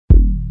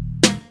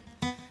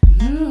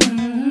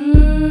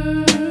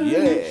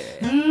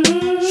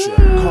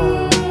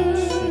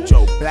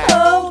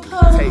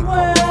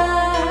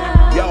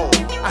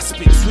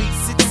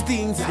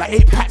like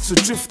 8 packs of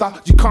Drifter.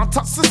 You can't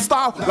touch the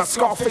style like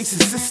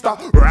Scarface's sister.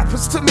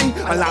 Rappers to me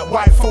are like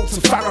white folks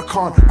to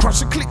Farrakhan.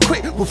 Crush a click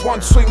quick with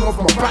one swing of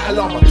my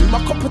battle arm. I do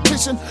my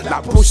competition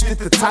like Bush did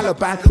the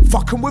Taliban.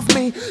 Fucking with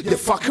me, you're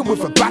fucking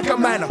with a bagger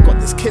man. I got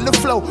this killer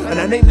flow and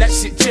I name that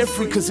shit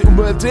Jeffrey, cause it'll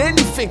murder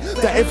anything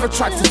that ever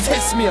tried to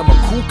test me. I'm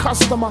a cool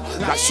customer,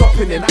 like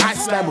shopping in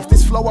Iceland. With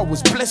this flow I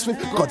was blessed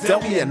with, God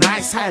dealt me a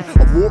nice hand.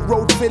 I walk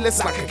road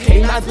fearless like a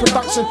K9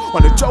 production.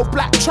 On a Joe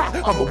Black track,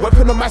 I'm a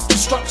weapon of mass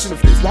destruction.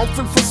 If there's one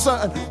thing for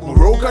certain,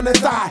 we're all gonna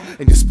die.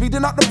 And you're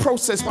speeding up the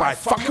process by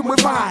fucking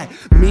with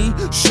me,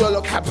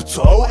 Sherlock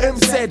capital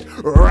OMZ.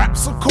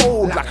 Raps are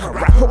cold like a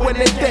rapper when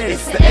they're dead.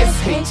 It's the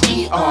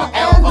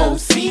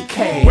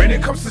SHERLOCK. When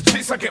it comes to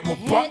chicks, I get more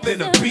butt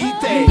than a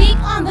B-day.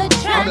 I'm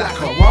like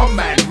a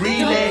one-man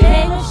relay,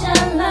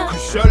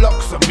 cause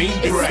Sherlock's a mean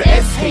threat.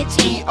 It's the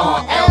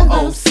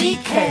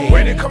SHERLOCK.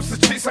 When it comes to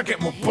chicks, I get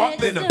more butt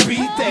than a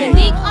B-day.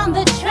 I'm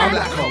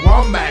like a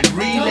one-man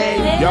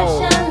relay,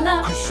 yo,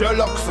 cause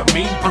Sherlock's a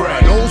mean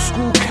threat. An old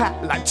school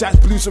cat like jazz,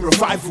 blues and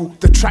revival.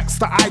 The tracks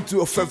that I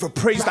do are forever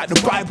praised like the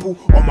Bible.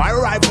 On my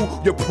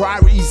arrival, your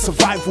priority is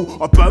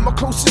survival. I burn my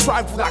closest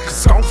rival like a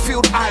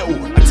skunk-field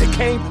idol. I take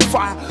aim,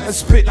 fire and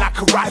spit like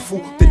a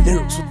rifle. The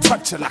lyrics will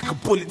touch you like a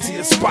bullet to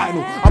your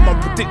spinal. I'm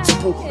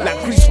unpredictable like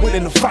Greece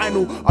winning the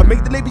final. I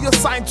make the label you're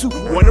signed to,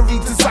 wanna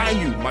redesign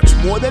you. Much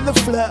more than the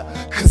flirt,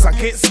 cause I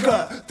get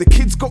skirt. The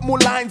kids got more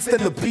lines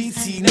than the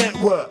BT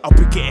network. I'll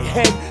be getting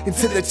head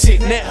into the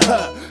chick net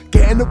hurt.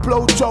 Getting a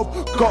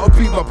blowjob, gotta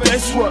be my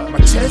best work. My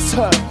chest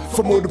hurt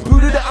from all the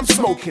Buddha that I'm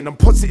smoking. I'm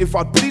positive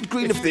I'd bleed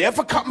green if they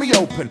ever cut me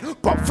open.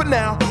 But for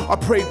now, I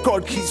pray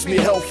God keeps me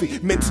healthy,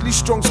 mentally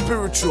strong,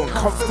 spiritual and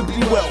comfortably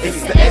wealthy.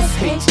 It's the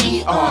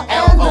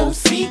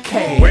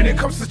SHERLOCK. When it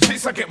comes to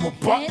chicks, I get more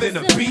butt than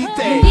a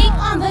B-day.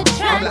 I'm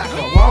like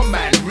a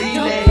one-man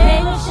relay,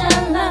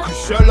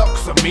 cause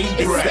Sherlock's a mean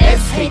threat.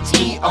 It's the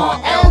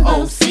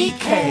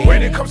SHERLOCK.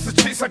 When it comes to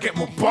chicks, I get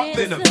more butt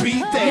than a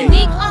B-day.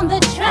 I'm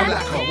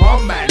like a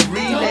one-man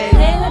relay,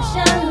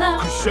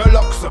 cause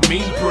Sherlock's a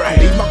mean threat.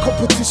 I leave my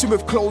competition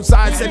with closed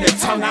eyes and their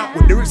tongue out.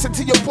 When lyrics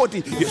into your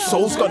body, your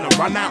soul's gonna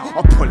run out.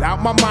 I pull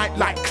out my mic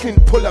like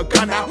Clint pull a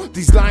gun out.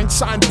 These lines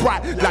shine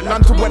bright like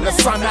London when the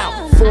sun out.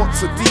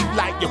 Thoughts are deep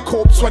like your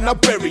corpse when I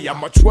bury. I'm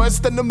much worse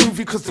than the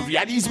movie cause the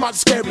reality's much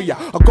scarier.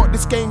 I got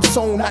this game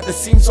sewn like the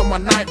seams on my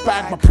night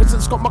bag. My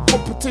prison's got my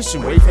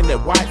competition waving their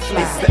white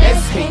flag.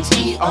 It's the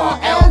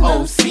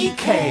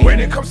SHERLOCK. When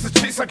it comes to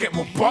chicks, I get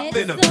more butt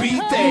than a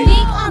B-day.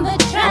 I'm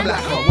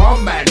like a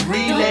one-man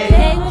relay,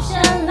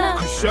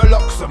 cause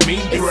Sherlock's a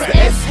mean threat.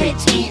 It's the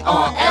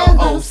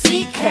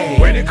SHERLOCK.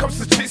 When it comes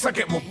to chicks, I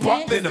get more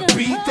butt than a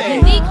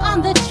B-day.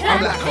 I'm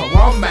like a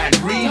one-man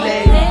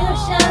relay,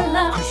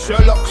 cause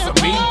Sherlock's a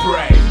mean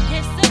threat.